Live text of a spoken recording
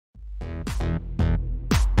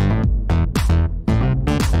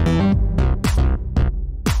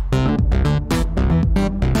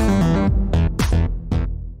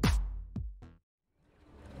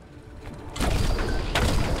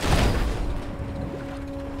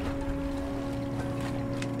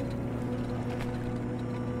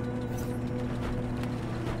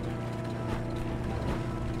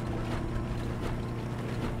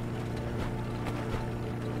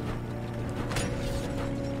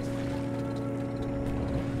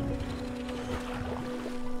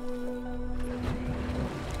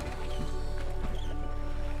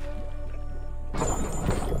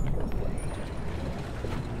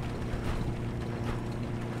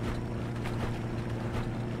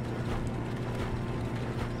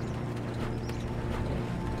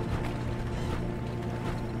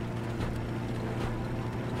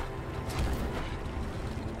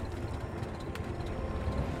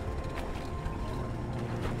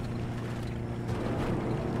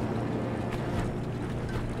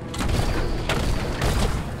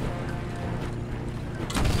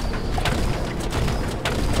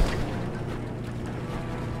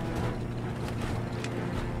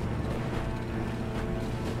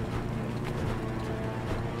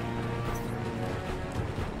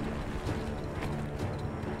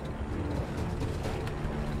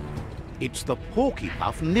It's the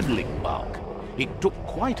porky-puff nibbling bug. It took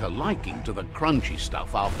quite a liking to the crunchy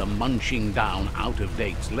stuff after munching down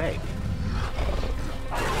Out-of-Date's leg.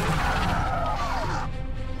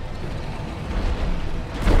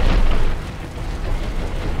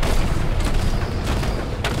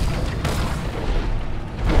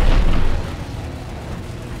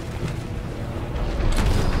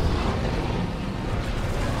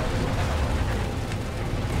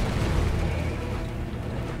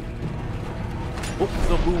 Hook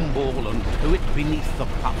the boom ball and tow it beneath the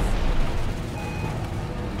puff.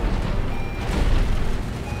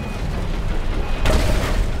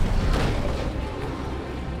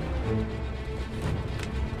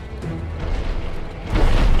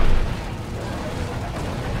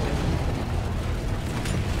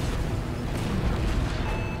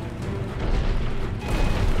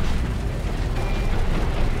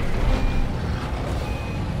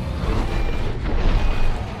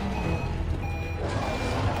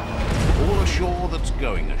 That's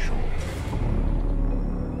going ashore.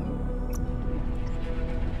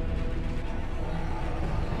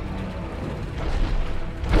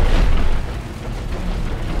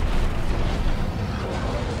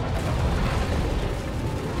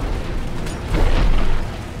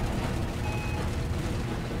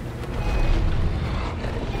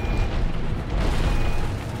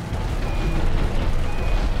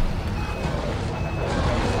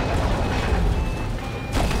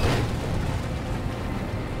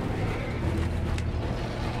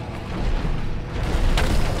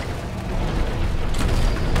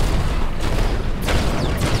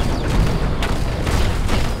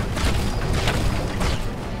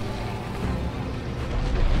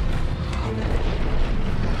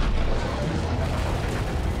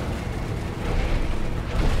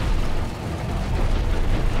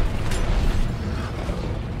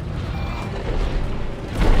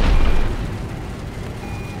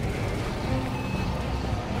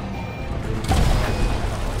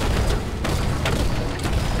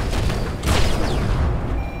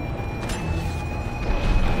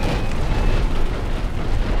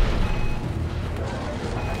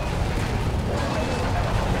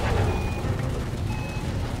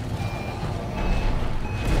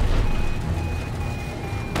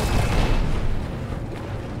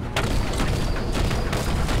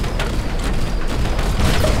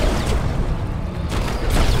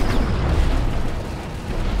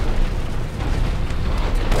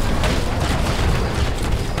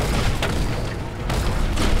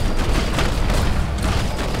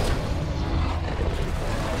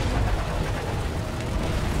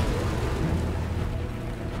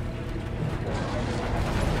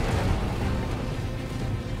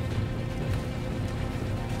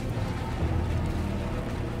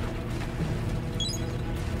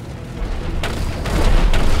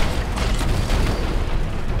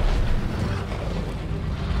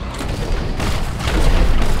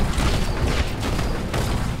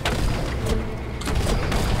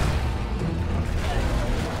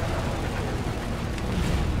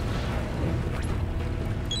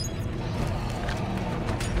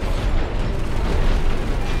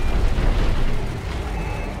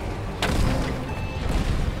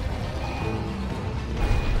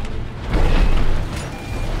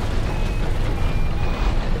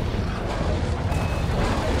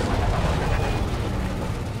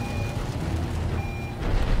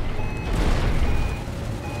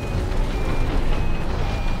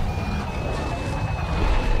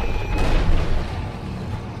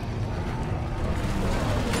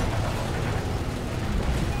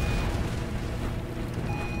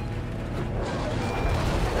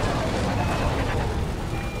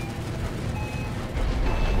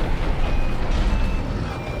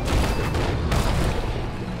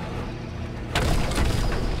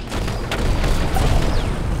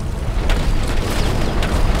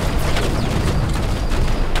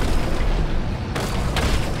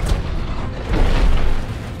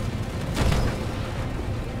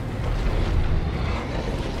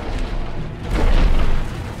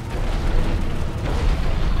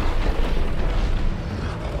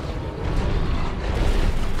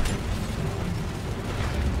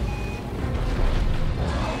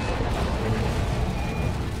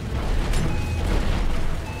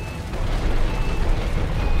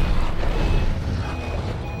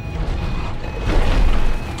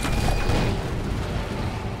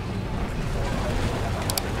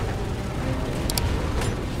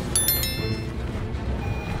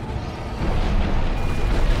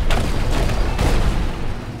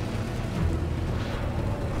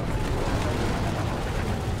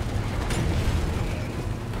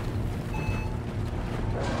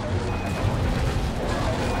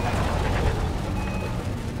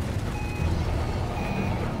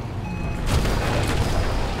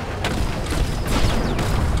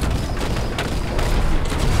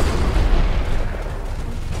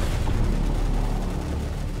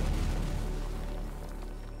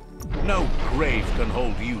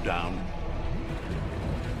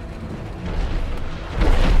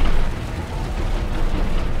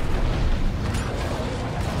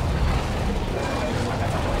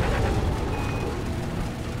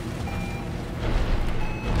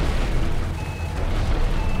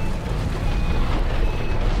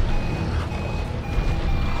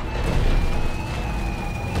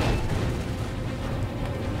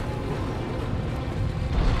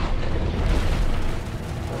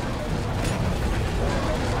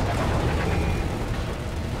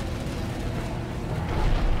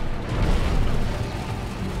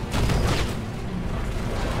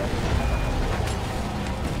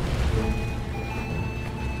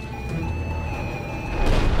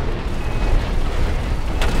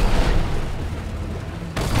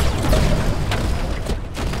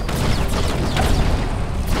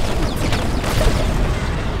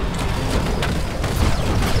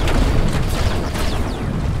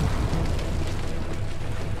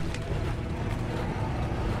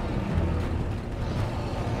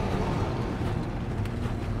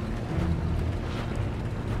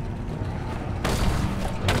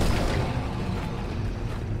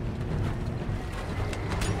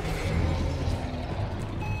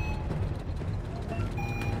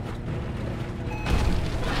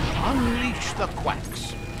 Unleash the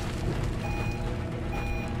quacks.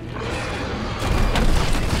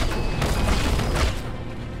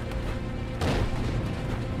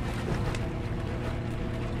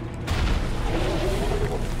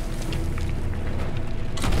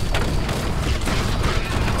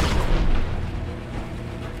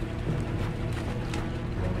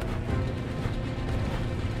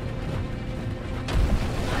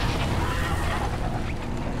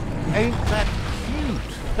 Ain't that cute?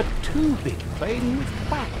 A two-bit playing with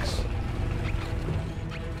quacks.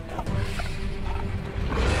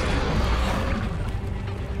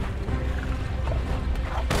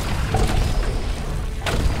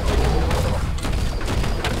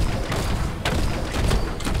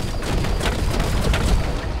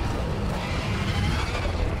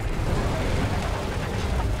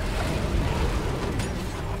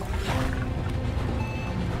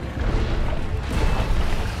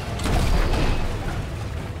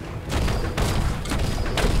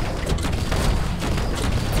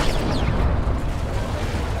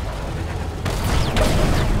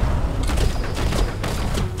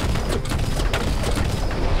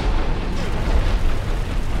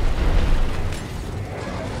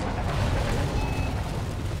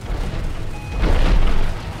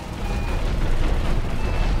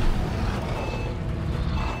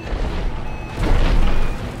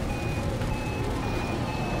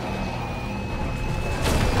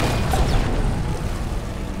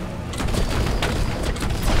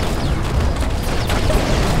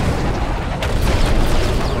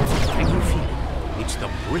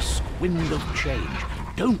 Wind of change.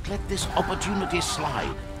 Don't let this opportunity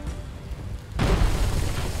slide.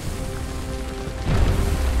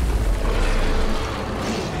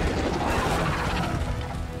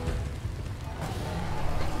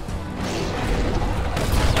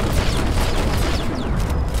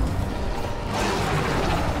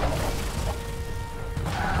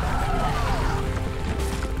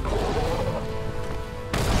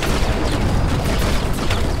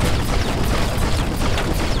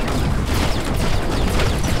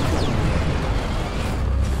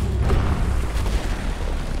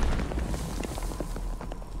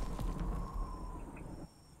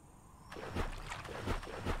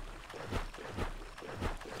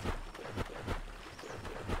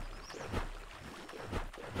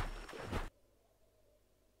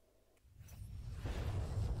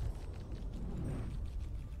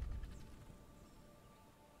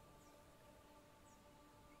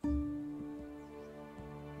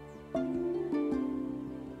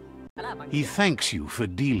 He thanks you for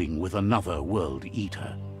dealing with another world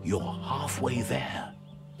eater. You're halfway there.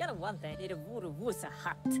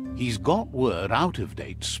 He's got word out of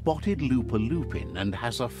date spotted LUPA LUPIN and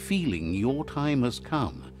has a feeling your time has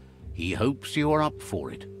come. He hopes you're up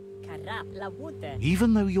for it.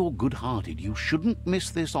 Even though you're good-hearted, you shouldn't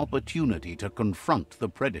miss this opportunity to confront the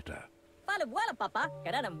predator.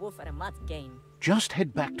 Just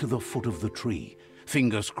head back to the foot of the tree.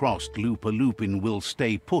 Fingers crossed LUPA LUPIN will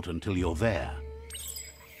stay put until you're there.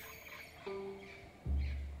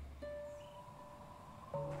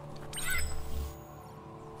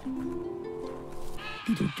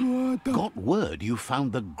 Got word you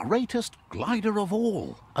found the greatest glider of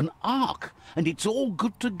all, an Ark, and it's all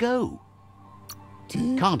good to go.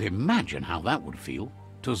 Can't imagine how that would feel,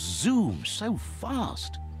 to zoom so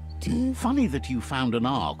fast. Funny that you found an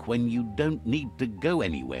Ark when you don't need to go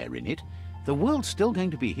anywhere in it. The world's still going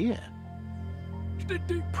to be here.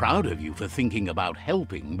 Proud of you for thinking about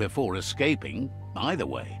helping before escaping, either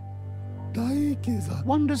way.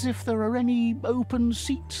 Wonders if there are any open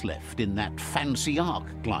seats left in that fancy Ark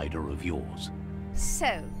glider of yours.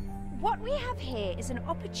 So, what we have here is an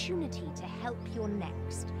opportunity to help your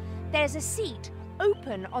next. There's a seat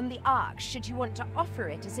open on the Ark should you want to offer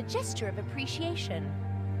it as a gesture of appreciation.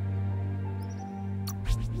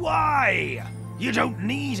 Why? You don't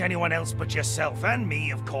need anyone else but yourself and me,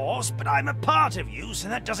 of course, but I'm a part of you, so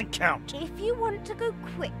that doesn't count. If you want to go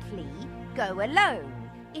quickly, go alone.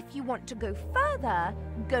 If you want to go further,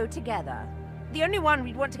 go together. The only one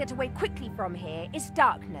we'd want to get away quickly from here is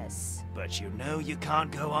darkness. But you know you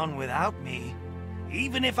can't go on without me.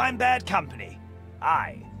 Even if I'm bad company,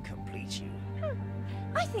 I complete you.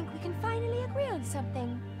 I think we can finally agree on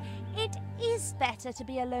something. It is better to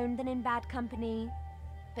be alone than in bad company.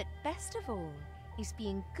 But best of all is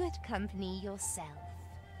being good company yourself.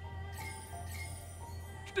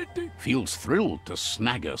 Feels thrilled to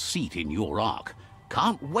snag a seat in your Ark.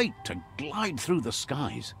 Can't wait to glide through the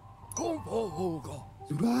skies.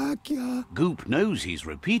 Goop knows he's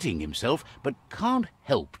repeating himself, but can't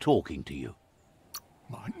help talking to you.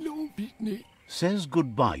 Says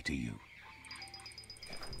goodbye to you.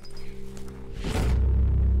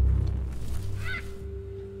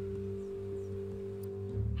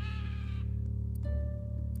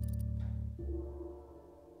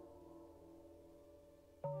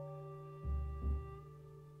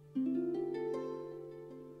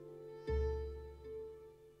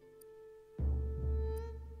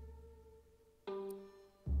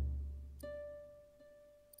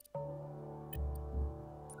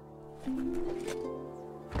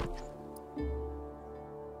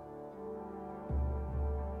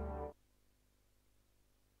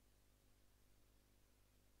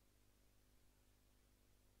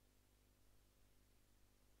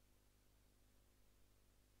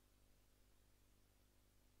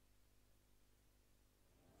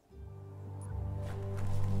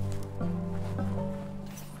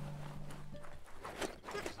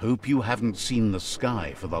 Hope you haven't seen the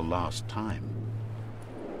sky for the last time.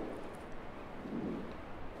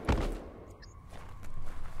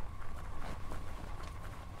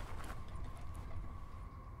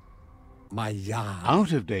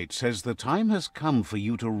 Out of Date says the time has come for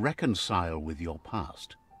you to reconcile with your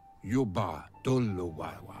past.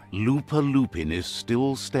 Lupa Lupin is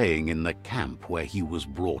still staying in the camp where he was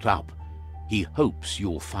brought up. He hopes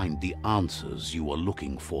you'll find the answers you are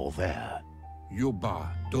looking for there.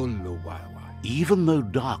 Even though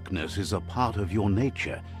darkness is a part of your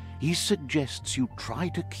nature, he suggests you try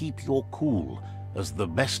to keep your cool, as the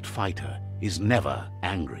best fighter is never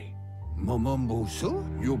angry.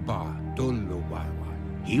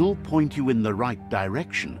 He'll point you in the right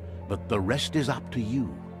direction, but the rest is up to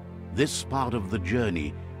you. This part of the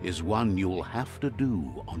journey is one you'll have to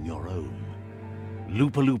do on your own.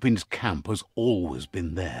 Lupa Lupin's camp has always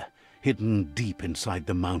been there, hidden deep inside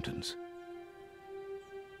the mountains.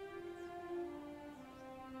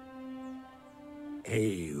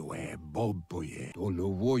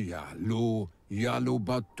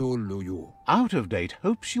 Out of Date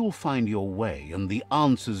hopes you'll find your way and the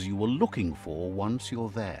answers you were looking for once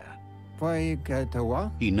you're there.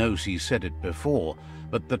 He knows he said it before,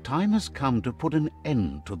 but the time has come to put an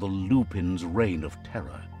end to the Lupin's reign of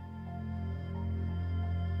terror.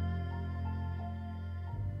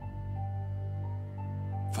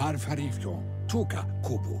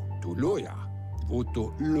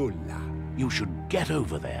 You should get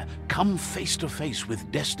over there, come face to face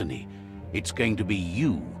with destiny. It's going to be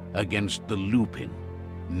you against the Lupin.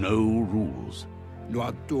 No rules.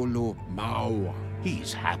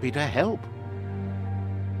 He's happy to help.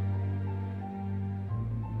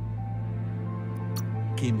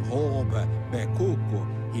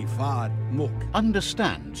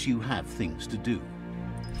 Understands you have things to do.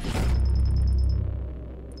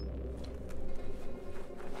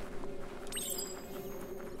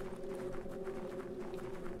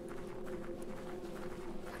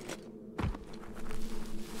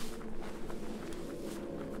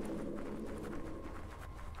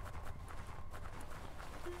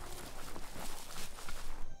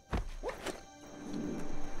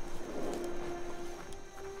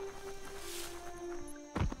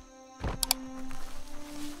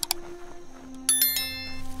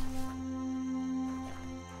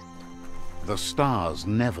 The stars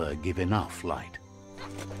never give enough light.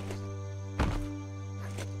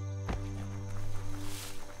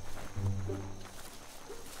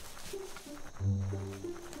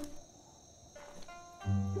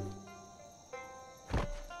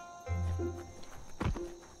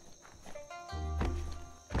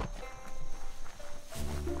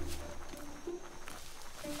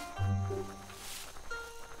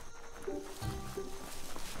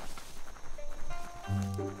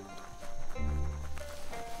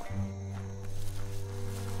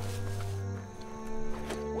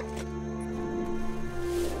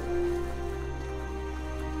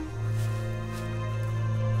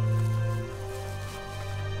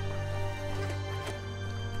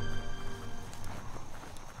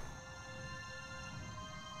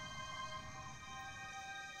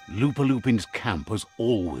 Lupa Lupin's camp has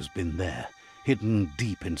always been there, hidden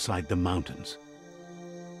deep inside the mountains.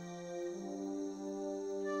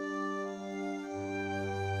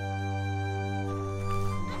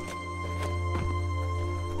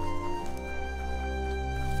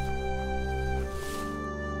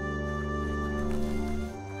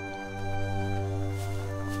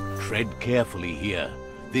 Tread carefully here.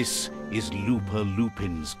 This is Lupa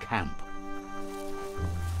Lupin's camp.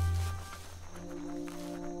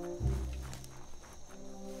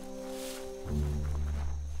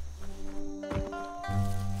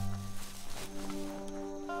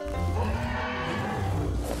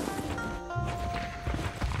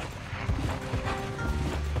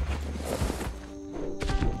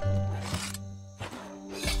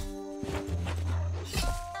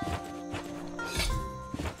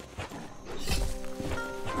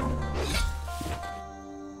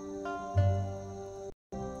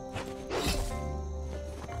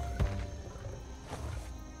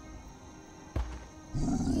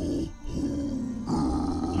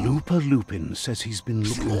 Lupa Lupin says he's been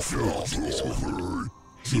looking forward to this moment.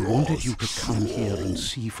 He wanted you to come here and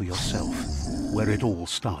see for yourself where it all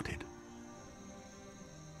started.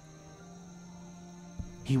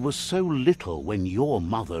 He was so little when your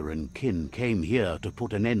mother and kin came here to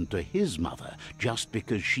put an end to his mother just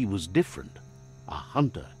because she was different, a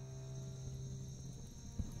hunter.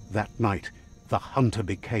 That night, the hunter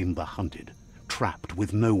became the hunted, trapped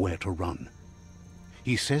with nowhere to run.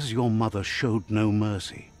 He says your mother showed no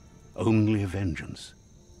mercy, only vengeance.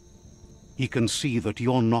 He can see that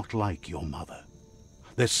you're not like your mother.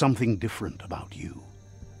 There's something different about you.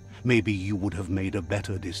 Maybe you would have made a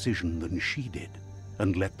better decision than she did,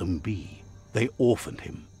 and let them be. They orphaned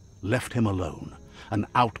him, left him alone, an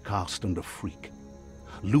outcast and a freak.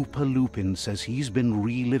 LUPA Lupin says he's been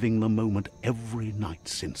reliving the moment every night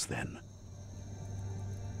since then.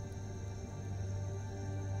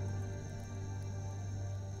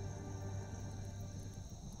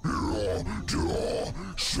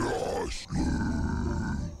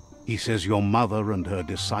 He says your mother and her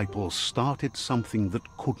disciples started something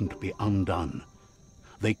that couldn't be undone.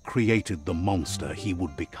 They created the monster he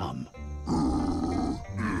would become.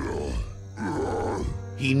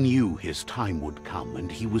 He knew his time would come,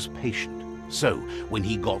 and he was patient. So, when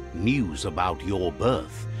he got news about your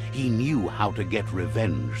birth, he knew how to get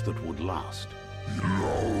revenge that would last.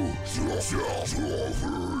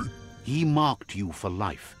 He marked you for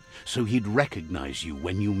life, so he'd recognize you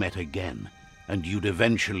when you met again, and you'd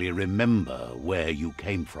eventually remember where you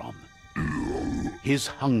came from. His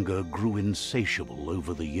hunger grew insatiable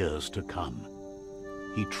over the years to come.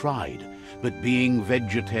 He tried, but being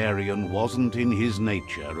vegetarian wasn't in his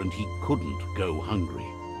nature, and he couldn't go hungry.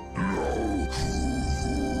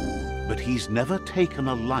 But he's never taken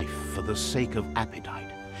a life for the sake of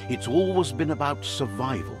appetite. It's always been about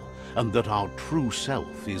survival, and that our true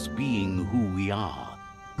self is being who we are.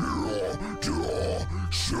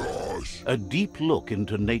 A deep look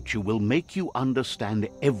into nature will make you understand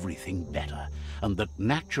everything better, and that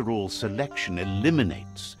natural selection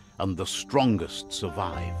eliminates, and the strongest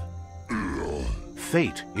survive.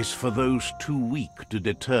 Fate is for those too weak to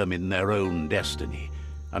determine their own destiny,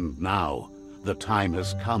 and now the time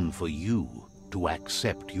has come for you to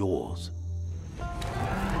accept yours.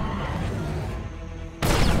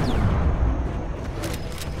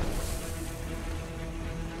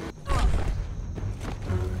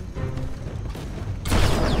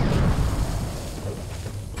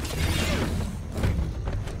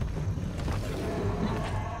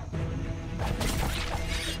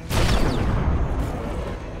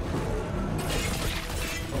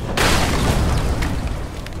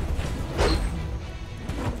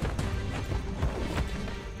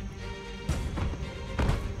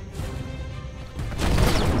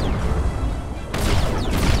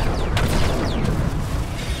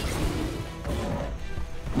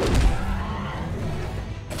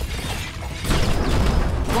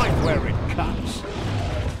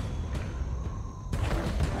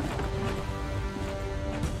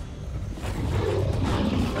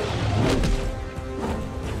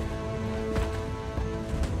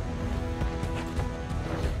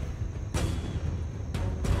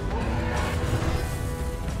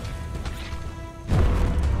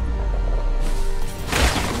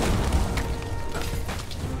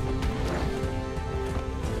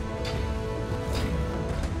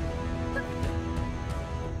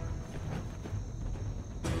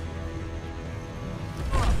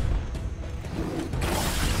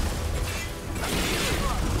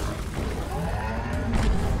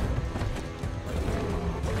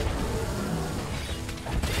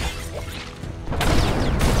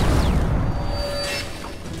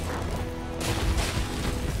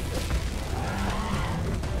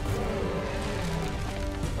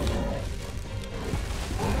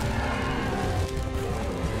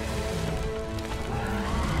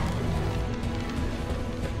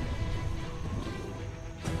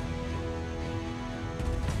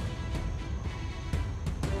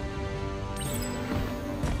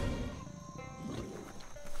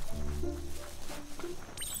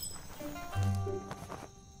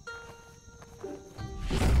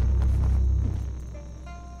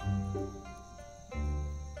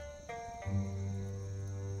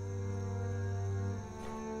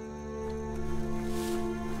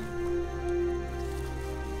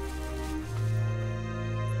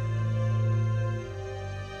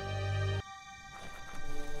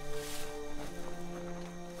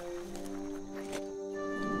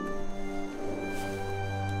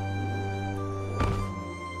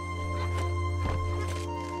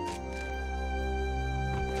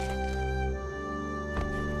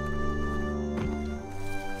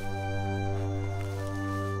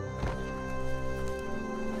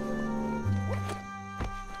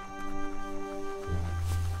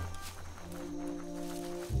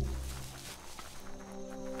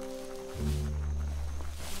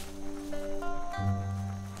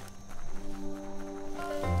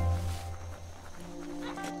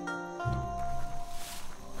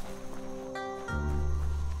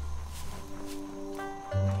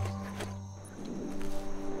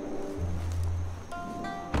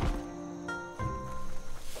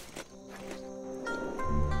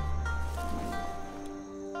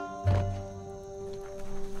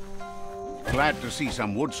 glad to see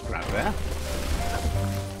some wood scrap there.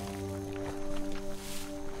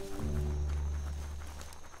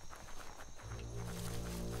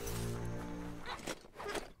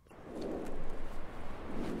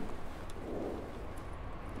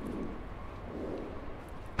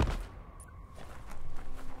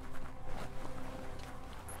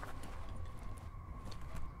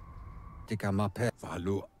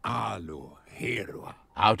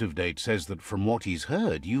 Out of Date says that from what he's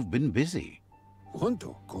heard, you've been busy.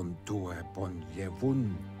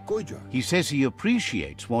 He says he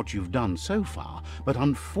appreciates what you've done so far, but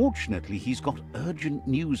unfortunately he's got urgent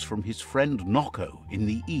news from his friend Noko in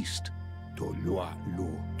the east.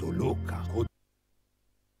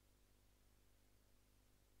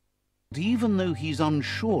 Even though he's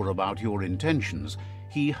unsure about your intentions,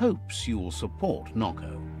 he hopes you'll support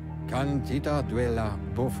Noko.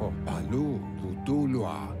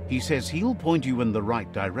 He says he'll point you in the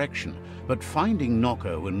right direction, but finding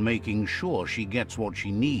Noko and making sure she gets what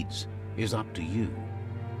she needs is up to you.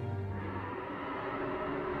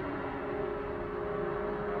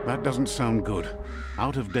 That doesn't sound good.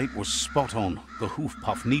 Out of Date was spot on. The hoof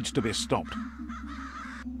puff needs to be stopped.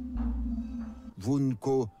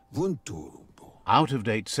 Out of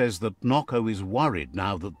Date says that Noko is worried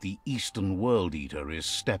now that the Eastern World Eater is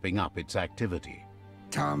stepping up its activity.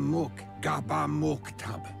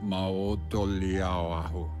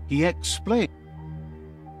 He explained.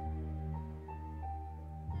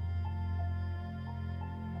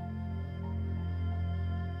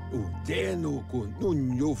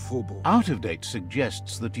 Out of Date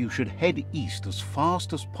suggests that you should head east as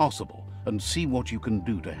fast as possible and see what you can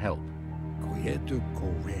do to help.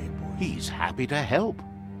 He's happy to help.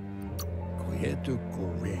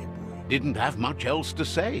 Didn't have much else to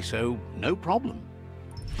say, so no problem.